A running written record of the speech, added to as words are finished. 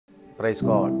Praise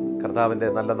God. കർത്താവിൻ്റെ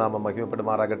നല്ല നാമം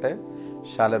മഹിമപ്പെടുമാറാകട്ടെ.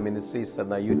 ഷാലോം മിനിസ്ട്രീസ്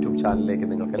എന്ന യൂട്യൂബ് ചാനലിലേക്ക്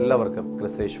നിങ്ങൾക്ക് എല്ലാവർക്കും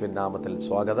ക്രിസ്തയേശുവിൻ നാമത്തിൽ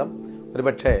സ്വാഗതം.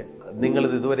 ഒരുപക്ഷെ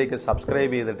നിങ്ങളിത് ഇതുവരേക്ക്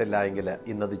സബ്സ്ക്രൈബ് ചെയ്തിട്ടില്ല എങ്കിൽ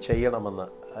ഇന്നത് ചെയ്യണമെന്ന്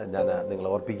ഞാൻ നിങ്ങളെ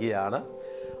ഓർപ്പിക്കുകയാണ്.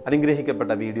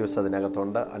 അനുഗ്രഹിക്കപ്പെട്ട വീഡിയോസ്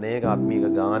അതിനകത്തുണ്ട്, അനേക ആത്മീക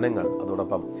ഗാനങ്ങൾ,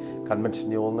 അതോടൊപ്പം കൺവെൻഷൻ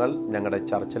യോഗങ്ങൾ, ഞങ്ങളുടെ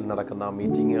ചർച്ചിൽ നടക്കുന്ന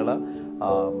മീറ്റിങ്ങുകൾ,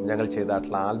 ഞങ്ങൾ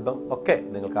ചെയ്തിട്ടുള്ള ആൽബം ഒക്കെ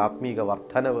നിങ്ങൾക്ക് ആത്മീക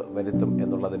വർധനവ് വരുത്തും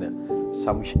എന്നുള്ളതിന്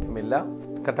സംശയമില്ല.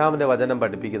 കർത്താവിൻ്റെ വചനം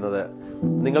പഠിപ്പിക്കുന്നത്,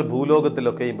 നിങ്ങൾ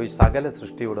ഭൂലോകത്തിലൊക്കെയും പോയി സകല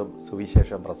സൃഷ്ടിയോടും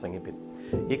സുവിശേഷം പ്രസംഗിപ്പിൻ.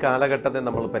 ഈ കാലഘട്ടത്തെ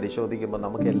നമ്മൾ പരിശോധിക്കുമ്പോൾ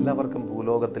നമുക്ക് എല്ലാവർക്കും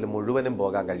ഭൂലോകത്തിൽ മുഴുവനും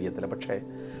പോകാൻ കഴിയത്തില്ല. പക്ഷേ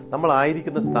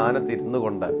നമ്മളായിരിക്കുന്ന സ്ഥാനത്തിരുന്നു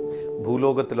കൊണ്ട്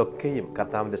ഭൂലോകത്തിലൊക്കെയും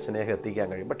കർത്താവിൻ്റെ സ്നേഹം എത്തിക്കാൻ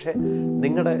കഴിയും. പക്ഷേ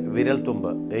നിങ്ങളുടെ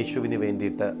വിരൽത്തുമ്പ് യേശുവിന്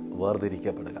വേണ്ടിയിട്ട്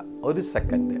വേർതിരിക്കപ്പെടുക. ഒരു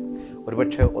സെക്കൻഡ്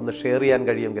ഒരുപക്ഷെ ഒന്ന് ഷെയർ ചെയ്യാൻ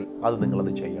കഴിയുമെങ്കിൽ അത്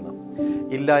നിങ്ങളത് ചെയ്യണം.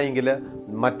 ഇല്ല എങ്കിൽ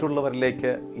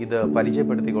മറ്റുള്ളവരിലേക്ക് ഇത്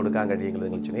പരിചയപ്പെടുത്തി കൊടുക്കാൻ കഴിയുമെങ്കിൽ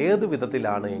നിങ്ങൾ ചെയ്യണം. ഏത്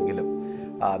വിധത്തിലാണ് എങ്കിലും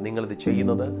നിങ്ങളിത്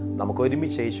ചെയ്യുന്നത് നമുക്ക്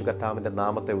ഒരുമിച്ച് യേശു കർത്താവിൻ്റെ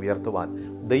നാമത്തെ ഉയർത്തുവാൻ,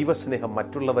 ദൈവസ്നേഹം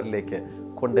മറ്റുള്ളവരിലേക്ക്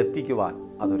കൊണ്ടെത്തിക്കുവാൻ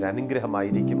അതൊരു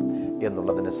അനുഗ്രഹമായിരിക്കും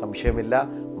എന്നുള്ളതിന് സംശയമില്ല.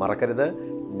 മറക്കരുത്,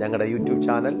 ഞങ്ങളുടെ യൂട്യൂബ്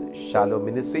ചാനൽ ഷാലോം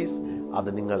മിനിസ്ട്രീസ്, അത്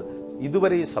നിങ്ങൾ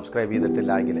ഇതുവരെയും സബ്സ്ക്രൈബ്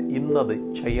ചെയ്തിട്ടില്ല എങ്കിൽ ഇന്നത്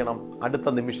ചെയ്യണം. അടുത്ത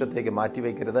നിമിഷത്തേക്ക്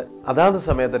മാറ്റിവെക്കരുത്. അതാത്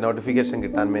സമയത്ത് നോട്ടിഫിക്കേഷൻ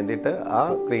കിട്ടാൻ വേണ്ടിയിട്ട് ആ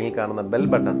സ്ക്രീനിൽ കാണുന്ന ബെൽ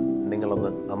ബട്ടൺ നിങ്ങളൊന്ന്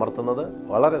അമർത്തുന്നത്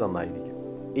വളരെ നന്നായിരിക്കും.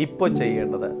 ഇപ്പോൾ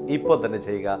ചെയ്യേണ്ടത് ഇപ്പോൾ തന്നെ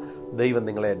ചെയ്യുക. ദൈവം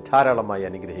നിങ്ങളെ ധാരാളമായി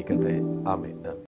അനുഗ്രഹിക്കട്ടെ. ആമേൻ.